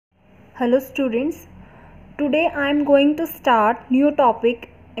Hello students, today I am going to start new topic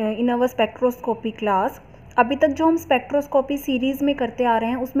in our spectroscopy class. अभी तक जो हम spectroscopy series में करते आ रहे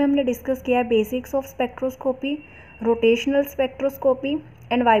हैं उसमें हमने डिस्कस किया है basics of spectroscopy, rotational spectroscopy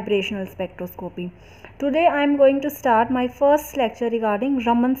and vibrational spectroscopy. Today I am going to start my first lecture regarding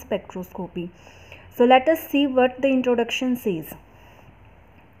Raman spectroscopy. So let us see what the introduction says.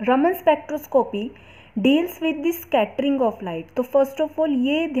 Raman spectroscopy deals with the scattering of light. तो first of all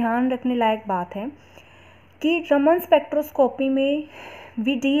ये ध्यान रखने लायक बात है कि Raman spectroscopy में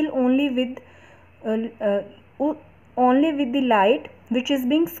we deal only with the light which is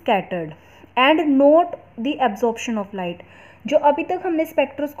being scattered and note the absorption of light. जो अभी तक हमने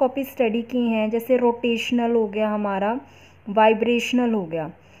स्पेक्ट्रोस्कोपी स्टडी की हैं, जैसे रोटेशनल हो गया, हमारा वाइब्रेशनल हो गया,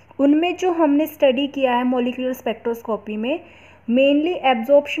 उनमें जो हमने स्टडी किया है मॉलिक्यूलर स्पेक्ट्रोस्कोपी में मेनली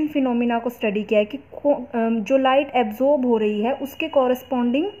एब्जॉर्प्शन फिनोमिना को स्टडी किया है कि जो लाइट एब्जॉर्ब हो रही है उसके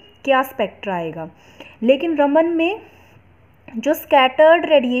कॉरस्पॉन्डिंग क्या स्पेक्ट्रा आएगा. लेकिन रमन में जो स्कैटर्ड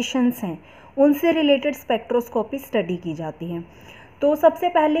रेडिएशंस हैं उनसे रिलेटेड स्पेक्ट्रोस्कोपी स्टडी की जाती है. तो सबसे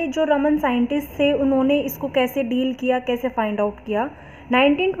पहले जो रमन साइंटिस्ट थे उन्होंने इसको कैसे डील किया, कैसे फाइंड आउट किया.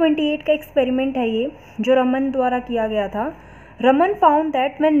 1928 का एक्सपेरिमेंट है ये जो रमन द्वारा किया गया था. Raman found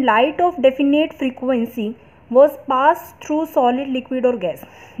that when light of definite frequency was pass through solid, liquid और गैस.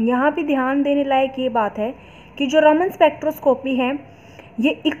 यहाँ भी ध्यान देने लायक ये बात है कि जो रमन स्पेक्ट्रोस्कोपी है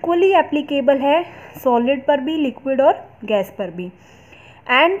ये इक्वली एप्लीकेबल है सॉलिड पर भी, लिक्विड और गैस पर भी.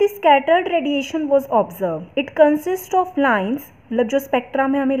 And the scattered radiation was observe. It consist of lines, मतलब जो स्पेक्ट्रा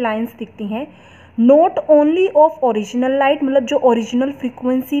में हमें लाइन्स दिखती हैं, not only of original light, मतलब जो ओरिजिनल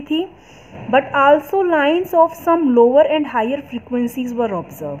फ्रीक्वेंसी थी, but also lines of some lower and higher frequencies were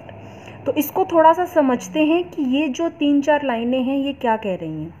observed. तो इसको थोड़ा सा समझते हैं कि ये जो 3-4 लाइनें हैं ये क्या कह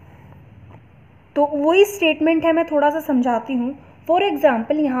रही हैं. तो वही स्टेटमेंट है, मैं थोड़ा सा समझाती हूँ. फॉर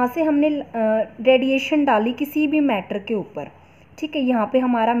एग्जांपल यहाँ से हमने रेडिएशन डाली किसी भी मैटर के ऊपर, ठीक है. यहाँ पे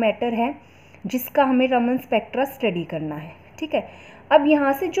हमारा मैटर है जिसका हमें रमन स्पेक्ट्रा स्टडी करना है, ठीक है. अब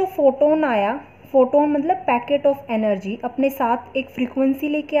यहाँ से जो फोटोन आया, फोटोन मतलब पैकेट ऑफ एनर्जी, अपने साथ एक फ्रीक्वेंसी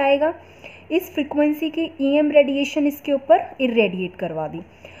लेके आएगा. इस फ्रीक्वेंसी की EM रेडिएशन इसके ऊपर इरेडिएट करवा दी.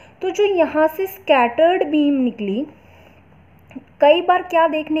 तो जो यहाँ से स्कैटर्ड बीम निकली, कई बार क्या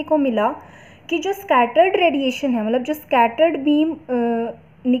देखने को मिला कि जो स्कैटर्ड रेडिएशन है, मतलब जो स्कैटर्ड बीम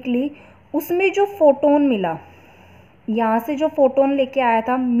निकली उसमें जो फोटोन मिला, यहाँ से जो फोटोन लेके आया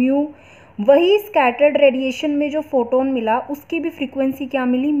था म्यू, वही स्कैटर्ड रेडिएशन में जो फोटोन मिला उसकी भी फ्रीक्वेंसी क्या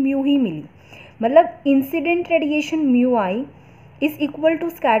मिली, म्यू ही मिली. मतलब incident radiation mu I is equal to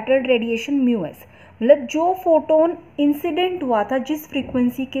scattered radiation mu S. मतलब जो फोटोन इंसिडेंट हुआ था जिस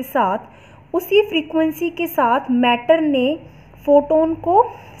फ्रीक्वेंसी के साथ, उसी फ्रीक्वेंसी के साथ मैटर ने फोटोन को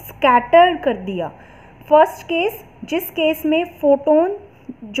स्कैटर कर दिया. फर्स्ट केस, जिस केस में फोटोन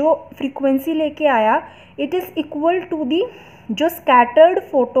जो फ्रीक्वेंसी लेके आया it is equal to the जो स्कैटर्ड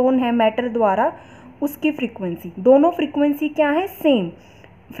फोटोन है मैटर द्वारा उसकी फ्रीक्वेंसी. दोनों फ्रीक्वेंसी क्या है, same.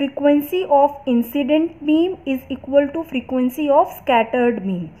 Frequency of incident beam is equal to frequency of scattered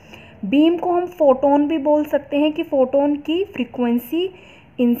beam. Beam को हम फोटोन भी बोल सकते हैं कि फोटोन की फ्रीक्वेंसी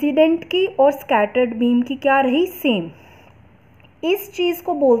इंसिडेंट की और स्कैटर्ड बीम की क्या रही, सेम. इस चीज़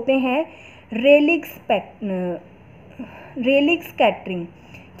को बोलते हैं रेलिग स्कैटरिंग,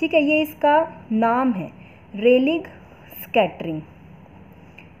 ठीक है. ये इसका नाम है, रेलिग स्कैटरिंग,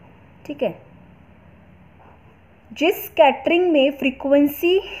 ठीक है. जिस स्कैटरिंग में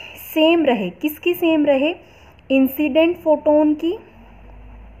फ्रीक्वेंसी सेम रहे, किसकी सेम रहे, इंसिडेंट फोटोन की.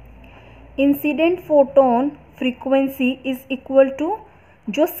 Incident photon frequency is equal to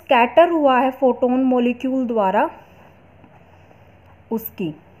जो स्कैटर हुआ है फोटोन मॉलिक्यूल द्वारा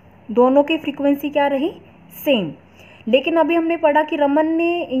उसकी, दोनों की फ्रीक्वेंसी क्या रही, सेम. लेकिन अभी हमने पढ़ा कि रमन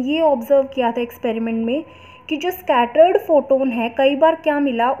ने ये ऑब्जर्व किया था एक्सपेरिमेंट में कि जो स्कैटर्ड फोटोन है कई बार क्या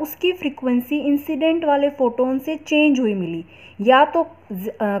मिला, उसकी फ्रीक्वेंसी इंसिडेंट वाले फोटोन से चेंज हुई मिली, या तो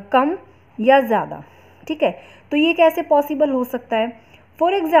कम या ज़्यादा, ठीक है. तो ये कैसे पॉसिबल हो सकता है.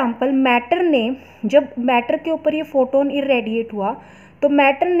 फॉर एग्जाम्पल मैटर ने, जब मैटर के ऊपर ये फोटोन इरेडिएट हुआ तो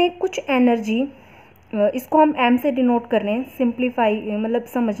मैटर ने कुछ एनर्जी, इसको हम m से डिनोट कर रहे हैं सिंप्लीफाई, मतलब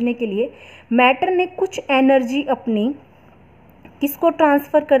समझने के लिए, मैटर ने कुछ एनर्जी अपनी किसको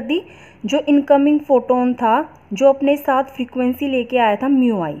ट्रांसफ़र कर दी, जो इनकमिंग फोटोन था जो अपने साथ फ्रीक्वेंसी लेके आया था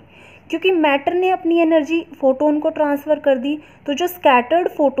म्यू आई. क्योंकि मैटर ने अपनी एनर्जी फोटोन को ट्रांसफ़र कर दी तो जो स्कैटर्ड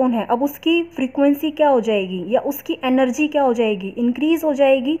फोटोन है अब उसकी फ्रीक्वेंसी क्या हो जाएगी या उसकी एनर्जी क्या हो जाएगी, इंक्रीज़ हो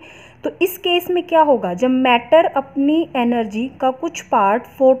जाएगी. तो इस केस में क्या होगा, जब मैटर अपनी एनर्जी का कुछ पार्ट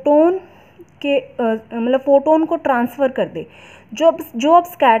फोटोन के मतलब फोटोन को ट्रांसफ़र कर दे जो अब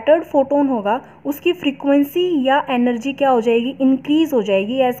स्कैटर्ड फोटोन होगा उसकी फ्रीक्वेंसी या एनर्जी क्या हो जाएगी, इंक्रीज हो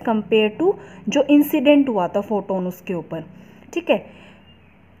जाएगी एज कंपेयर टू जो इंसिडेंट हुआ था फोटोन उसके ऊपर। ठीक है,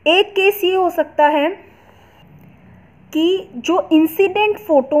 एक केस ये हो सकता है कि जो इंसिडेंट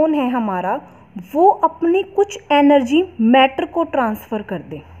फोटोन है हमारा वो अपनी कुछ एनर्जी मैटर को ट्रांसफ़र कर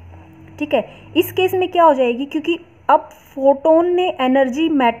दे। ठीक है, इस केस में क्या हो जाएगी, क्योंकि अब फोटोन ने एनर्जी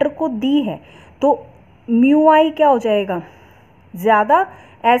मैटर को दी है तो म्यू आई क्या हो जाएगा, ज़्यादा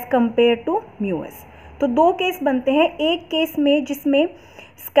as compare to mu S. तो दो केस बनते हैं, एक केस में जिसमें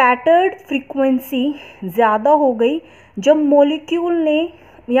स्कैटर्ड फ्रीक्वेंसी ज़्यादा हो गई जब मॉलिक्यूल ने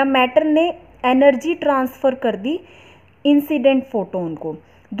या मैटर ने एनर्जी ट्रांसफ़र कर दी इंसिडेंट फोटोन को।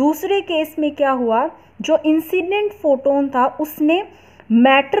 दूसरे केस में क्या हुआ, जो इंसिडेंट फोटोन था उसने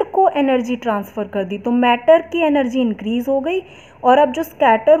मैटर को एनर्जी ट्रांसफ़र कर दी, तो मैटर की एनर्जी इंक्रीज हो गई और अब जो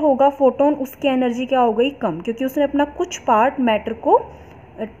स्कैटर होगा फोटोन उसकी एनर्जी क्या हो गई, कम, क्योंकि उसने अपना कुछ पार्ट मैटर को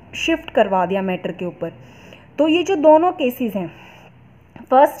शिफ्ट करवा दिया मैटर के ऊपर। तो ये जो दोनों केसेस हैं,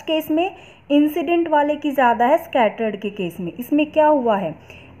 फर्स्ट केस में इंसिडेंट वाले की ज़्यादा है स्कैटर्ड के केस में, इसमें क्या हुआ है,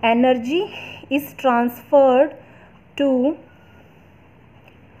 energy is transferred to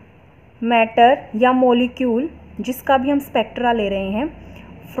matter या मॉलिक्यूल जिसका भी हम स्पेक्ट्रा ले रहे हैं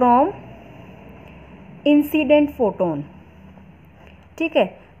फ्रॉम इंसिडेंट फोटोन। ठीक है,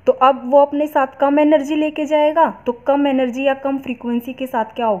 तो अब वो अपने साथ कम एनर्जी लेके जाएगा, तो कम एनर्जी या कम फ्रीक्वेंसी के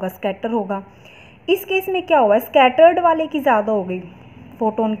साथ क्या होगा, स्कैटर होगा। इस केस में क्या हुआ, स्कैटर्ड वाले की ज़्यादा हो गई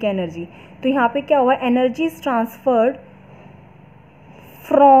फोटोन की एनर्जी, तो यहाँ पे क्या हुआ, energy is transferred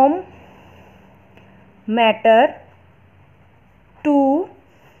from matter to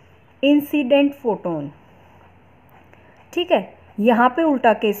incident photon. ठीक है, यहाँ पे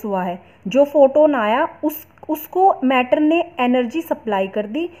उल्टा केस हुआ है, जो फोटोन आया उसको मैटर ने एनर्जी सप्लाई कर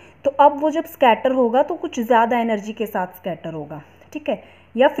दी, तो अब वो जब स्कैटर होगा तो कुछ ज़्यादा एनर्जी के साथ स्कैटर होगा। ठीक है,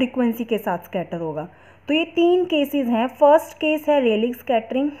 या फ्रीक्वेंसी के साथ स्कैटर होगा। तो ये तीन केसेस हैं। फर्स्ट केस है रेलिंग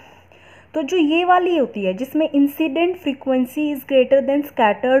स्कैटरिंग, तो जो ये वाली होती है जिसमें incident frequency is greater than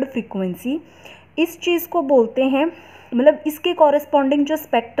scattered frequency, इस चीज़ को बोलते हैं, मतलब इसके कॉरेस्पॉन्डिंग जो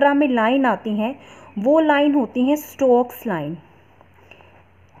स्पेक्ट्रा में लाइन आती हैं वो लाइन होती हैं स्टोक्स लाइन।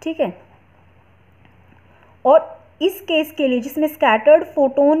 ठीक है, और इस केस के लिए जिसमें स्कैटर्ड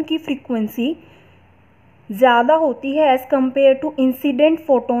फोटोन की फ्रीक्वेंसी ज़्यादा होती है as compare to incident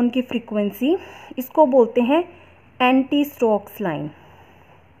photon की फ्रीक्वेंसी, इसको बोलते हैं एंटी स्टोक्स लाइन।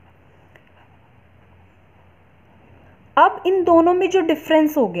 अब इन दोनों में जो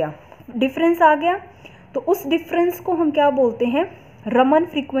डिफरेंस हो गया, डिफरेंस आ गया, तो उस डिफरेंस को हम क्या बोलते हैं, रमन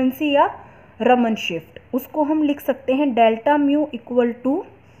फ्रीक्वेंसी या रमन शिफ्ट। उसको हम लिख सकते हैं delta mu equal to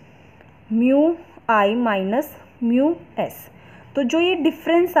mu I minus mu S. तो जो ये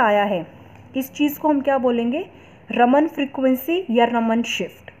डिफरेंस आया है इस चीज़ को हम क्या बोलेंगे, रमन फ्रीक्वेंसी या रमन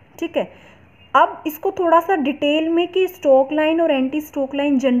शिफ्ट। ठीक है, अब इसको थोड़ा सा डिटेल में कि स्टोक लाइन और एंटी स्टोक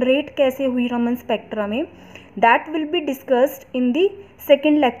लाइन जनरेट कैसे हुई रमन स्पेक्ट्रा में, that will be discussed in the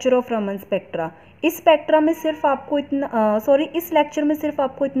second lecture of Raman spectra. इस स्पेक्ट्रा में सिर्फ आपको इतना इस लेक्चर में सिर्फ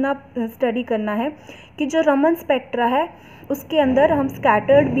आपको इतना स्टडी करना है कि जो रमन स्पेक्ट्रा है उसके अंदर हम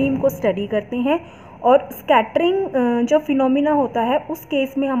स्कैटर्ड बीम को स्टडी करते हैं, और स्कैटरिंग जो फिनोमिना होता है उस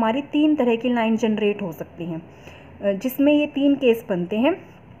केस में हमारी तीन तरह की लाइन जनरेट हो सकती हैं, जिसमें ये तीन केस बनते हैं।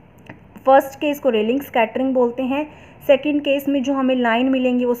 फर्स्ट केस को रेलिंग स्कैटरिंग बोलते हैं, सेकंड केस में जो हमें लाइन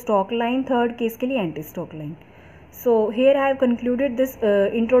मिलेंगी वो स्टोक लाइन, थर्ड केस के लिए anti stock line. So here I have concluded this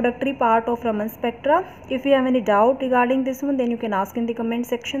introductory part of Raman spectra. If you have any doubt regarding this one, then you can ask in the comment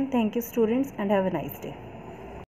section. Thank you students and have a nice day.